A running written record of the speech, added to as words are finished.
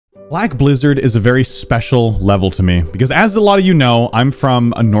Black Blizzard is a very special level to me because, as a lot of you know, I'm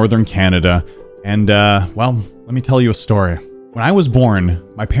from northern Canada, and well, let me tell you a story. When I was born,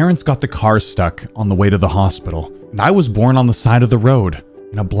 my parents got the car stuck on the way to the hospital, and I was born on the side of the road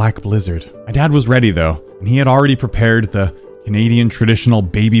in a black blizzard. My dad was ready though, and he had already prepared the Canadian traditional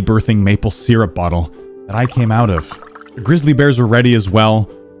baby birthing maple syrup bottle that I came out of. The grizzly bears were ready as well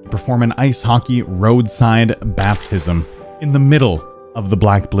to perform an ice hockey roadside baptism in the middle of the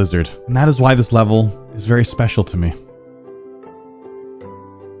black blizzard. And that is why this level is very special to me.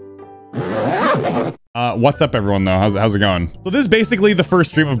 What's up everyone though? How's it going? So this is basically the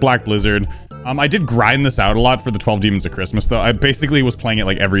first stream of Black Blizzard. I did grind this out a lot for the 12 Demons of Christmas though. I basically was playing it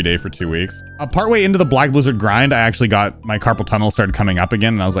like every day for 2 weeks. Partway into the Black Blizzard grind, I actually got my carpal tunnel started coming up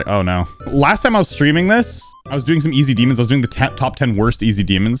again, and I was like, oh no. Last time I was streaming this, I was doing some easy demons. I was doing the top 10 worst easy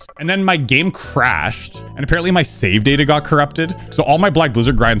demons. And then my game crashed, and apparently my save data got corrupted. So all my Black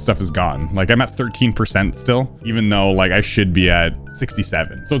Blizzard grind stuff is gone. Like I'm at 13% still, even though like I should be at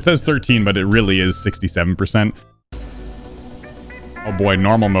 67. So it says 13, but it really is 67%. Oh boy,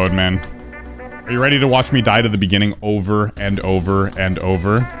 normal mode, man. Are you ready to watch me die to the beginning over and over and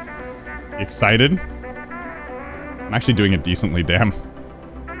over? Excited? I'm actually doing it decently, damn.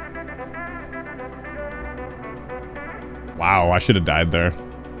 Wow, I should have died there.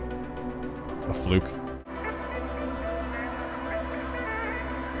 A fluke.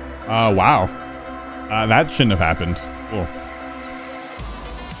 Wow. That shouldn't have happened. Cool.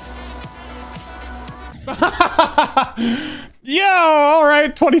 Yo, all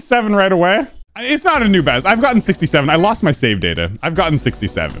right, 27 right away. It's not a new best. I've gotten 67. I lost my save data. I've gotten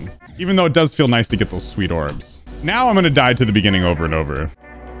 67. Even though it does feel nice to get those sweet orbs. Now I'm going to die to the beginning over and over.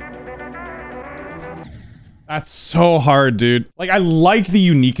 That's so hard, dude. Like, I like the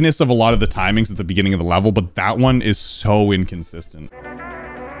uniqueness of a lot of the timings at the beginning of the level, but that one is so inconsistent.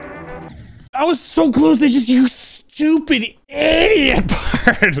 I was so close. You stupid idiot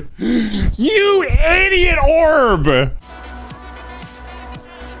part. You idiot orb.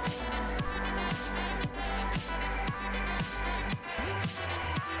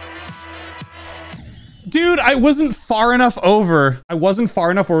 Dude, I wasn't far enough over. I wasn't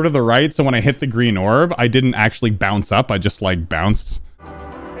far enough over to the right, so when I hit the green orb, I didn't actually bounce up. I just, like, bounced.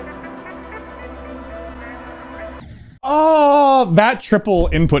 Oh, that triple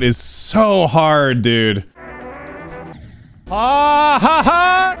input is so hard, dude. Ah, ha,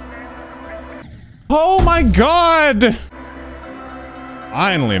 ha! Oh my god!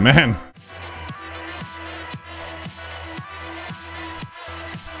 Finally, man.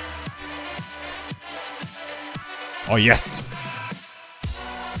 Oh, yes.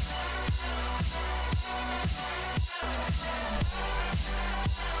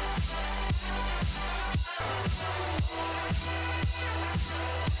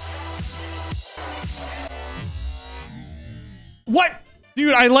 What?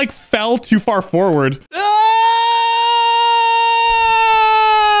 Dude, I like fell too far forward.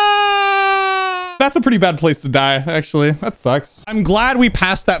 That's a pretty bad place to die, actually. That sucks. I'm glad we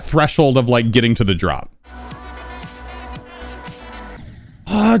passed that threshold of like getting to the drop.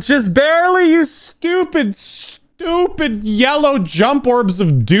 Oh, just barely, you stupid yellow jump orbs of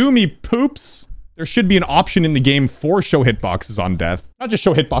doomy poops. There should be an option in the game for show hitboxes on death. Not just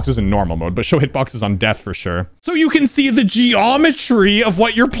show hitboxes in normal mode, but show hitboxes on death for sure. So you can see the geometry of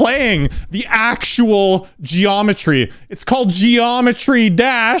what you're playing. The actual geometry. It's called geometry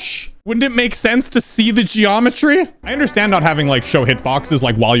dash. Wouldn't it make sense to see the geometry? I understand not having like show hitboxes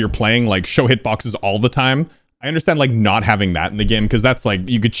like while you're playing, like show hitboxes all the time. I understand like not having that in the game because that's like,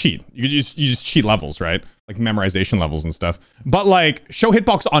 you could cheat. You just cheat levels, right? Like memorization levels and stuff. But like show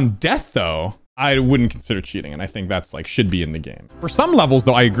hitbox on death though, I wouldn't consider cheating. And I think that's like, should be in the game. For some levels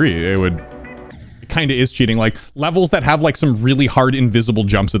though, I agree. It kind of is cheating. Like levels that have like some really hard invisible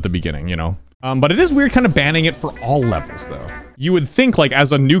jumps at the beginning, you know? But it is weird kind of banning it for all levels though. You would think like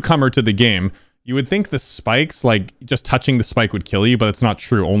as a newcomer to the game, you would think the spikes, like just touching the spike would kill you, but it's not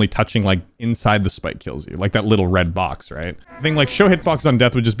true. Only touching like inside the spike kills you, like that little red box, right? I think like show hitbox on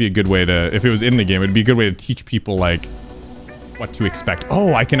death would just be a good way to, if it was in the game, it'd be a good way to teach people like what to expect.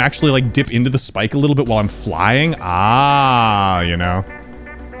 Oh, I can actually like dip into the spike a little bit while I'm flying. Ah, you know.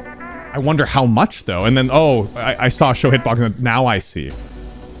 I wonder how much though. And then, oh, I saw show hitbox and now I see.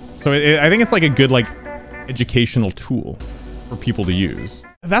 So I think it's like a good like educational tool for people to use.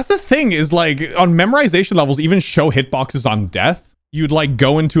 That's the thing is like on memorization levels, even show hitboxes on death, you'd like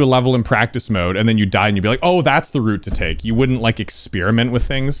go into a level in practice mode and then you die and you'd be like, oh, that's the route to take. You wouldn't like experiment with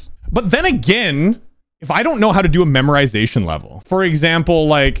things. But then again, if I don't know how to do a memorization level, for example,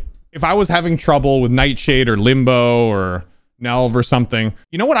 like if I was having trouble with Nightshade or Limbo or Nelv or something.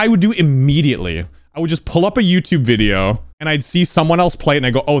 You know what I would do immediately? I would just pull up a YouTube video and I'd see someone else play it and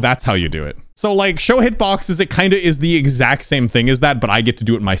I go, oh, that's how you do it. So like show hitboxes, it kind of is the exact same thing as that, but I get to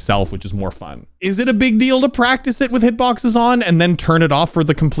do it myself, which is more fun. Is it a big deal to practice it with hitboxes on and then turn it off for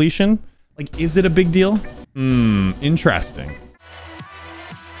the completion? Like, is it a big deal? Interesting.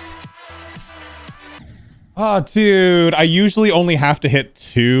 Oh, dude, I usually only have to hit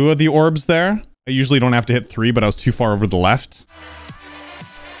 2 of the orbs there. I usually don't have to hit 3, but I was too far over the left.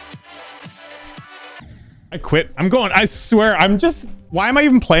 I quit. I'm going. I swear, why am I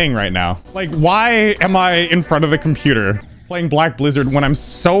even playing right now? Like, why am I in front of the computer playing Black Blizzard when I'm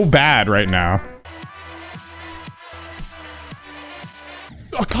so bad right now?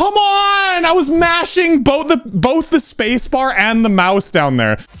 Oh, come on! I was mashing both the space bar and the mouse down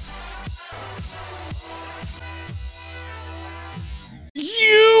there.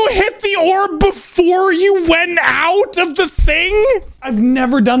 You hit the orb before you went out of the thing? I've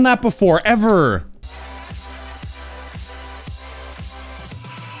never done that before, ever.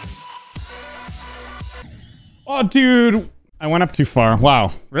 Oh, dude. I went up too far.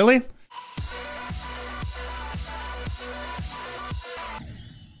 Wow. Really?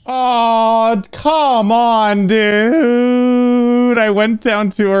 Oh, come on, dude. I went down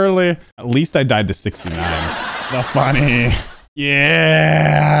too early. At least I died to 69. The funny.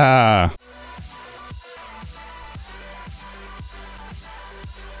 Yeah.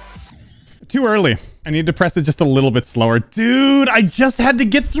 Too early. I need to press it just a little bit slower. Dude, I just had to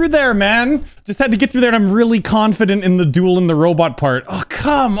get through there, man. Just had to get through there, and I'm really confident in the duel in the robot part. Oh,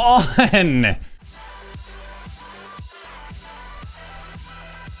 come on.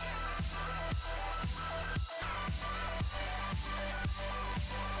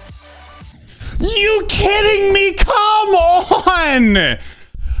 You kidding me? Come on!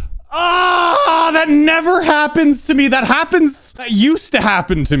 Ah, that never happens to me. That used to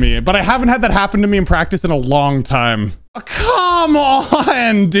happen to me, but I haven't had that happen to me in practice in a long time. Oh, come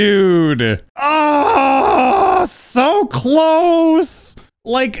on, dude. Ah, so close.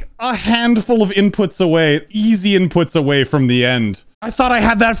 Like a handful of inputs away, easy inputs away from the end. I thought I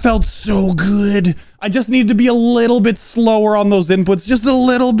had that felt so good. I just need to be a little bit slower on those inputs, just a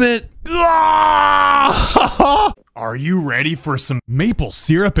little bit. Ah! Are you ready for some maple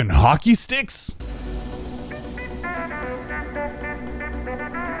syrup and hockey sticks?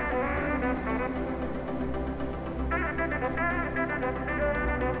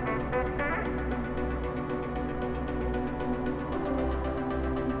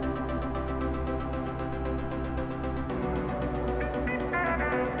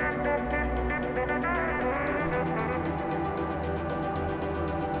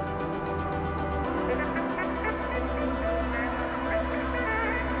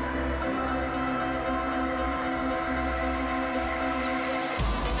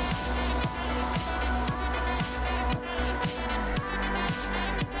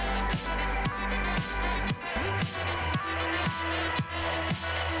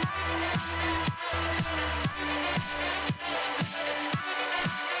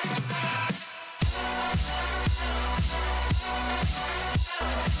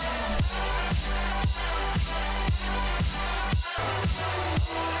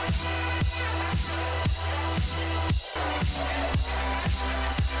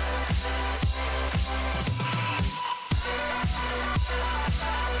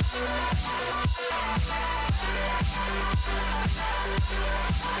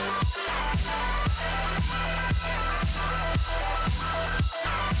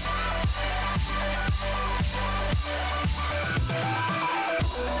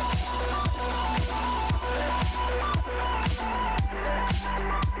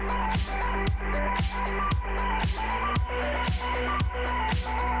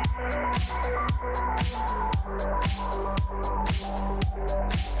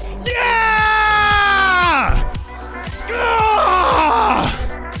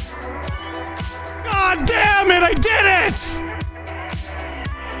 I did it!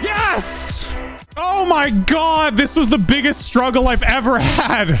 Yes! Oh my god, this was the biggest struggle I've ever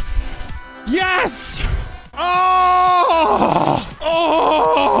had. Yes! Oh!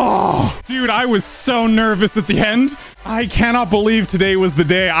 Oh! Dude, I was so nervous at the end. I cannot believe today was the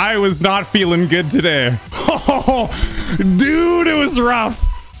day. I was not feeling good today. Oh, dude, it was rough.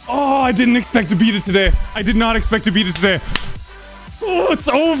 Oh, I didn't expect to beat it today. I did not expect to beat it today. Oh, it's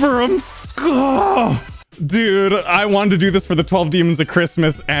over. Oh. Dude, I wanted to do this for the 12 Demons of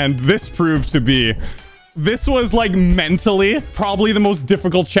Christmas, and this proved to be This was like mentally probably the most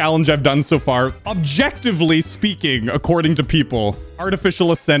difficult challenge I've done so far. Objectively speaking, according to people,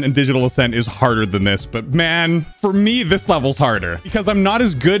 artificial ascent and digital ascent is harder than this. But man, for me, this level's harder because I'm not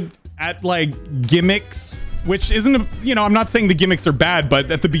as good at like gimmicks, which isn't, you know, I'm not saying the gimmicks are bad, but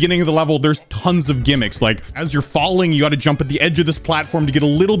at the beginning of the level, there's tons of gimmicks. Like as you're falling, you got to jump at the edge of this platform to get a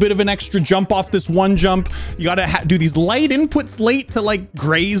little bit of an extra jump off this one jump. You got to do these light inputs late to like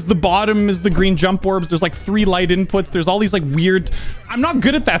graze the bottom as the green jump orbs. There's like 3 light inputs. There's all these like weird, I'm not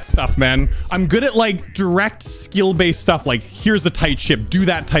good at that stuff, man. I'm good at like direct skill-based stuff. Like here's a tight ship, do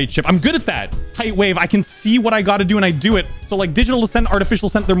that tight ship. I'm good at that. Tight wave, I can see what I got to do and I do it. So like digital ascent, artificial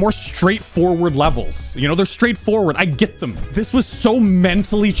ascent, they're more straightforward levels. You know, they're straightforward. I get them. This was so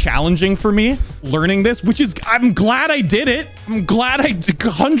mentally challenging for me learning this, which is, I'm glad I did it. I'm glad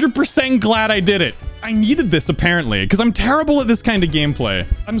 100% glad I did it. I needed this apparently because I'm terrible at this kind of gameplay.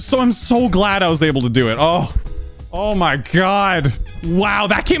 I'm so glad I was able to do it. Oh my God. Wow,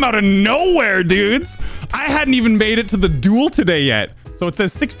 that came out of nowhere, dudes. I hadn't even made it to the duel today yet. So it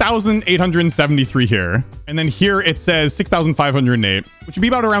says 6,873 here. And then here it says 6,508, which would be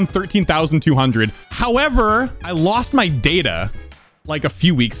about around 13,200. However, I lost my data like a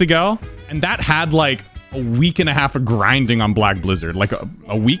few weeks ago, and that had like a week and a half of grinding on Black Blizzard, like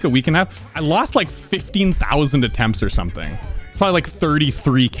a week and a half. I lost like 15,000 attempts or something. It's probably like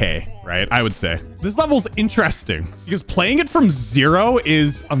 33K, right? I would say. This level's interesting because playing it from zero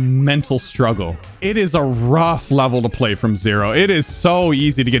is a mental struggle. It is a rough level to play from zero. It is so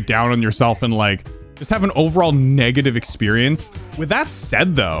easy to get down on yourself and like just have an overall negative experience. With that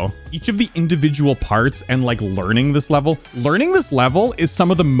said though, each of the individual parts and like learning this level is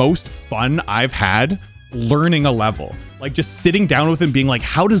some of the most fun I've had learning a level. Like just sitting down with it and being like,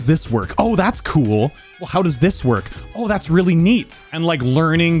 how does this work? Oh, that's cool. Well, how does this work? Oh, that's really neat. And like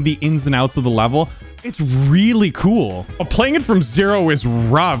learning the ins and outs of the level. It's really cool. But playing it from zero is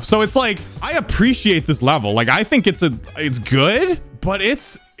rough. So it's like, I appreciate this level. Like I think it's good, but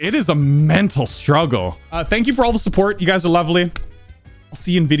it is a mental struggle. Thank you for all the support. You guys are lovely. I'll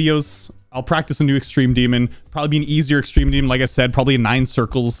see you in videos. I'll practice a new extreme demon. Probably be an easier extreme demon. Like I said, probably a 9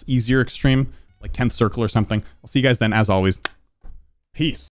 circles easier extreme, like 10th circle or something. I'll see you guys then as always. Peace.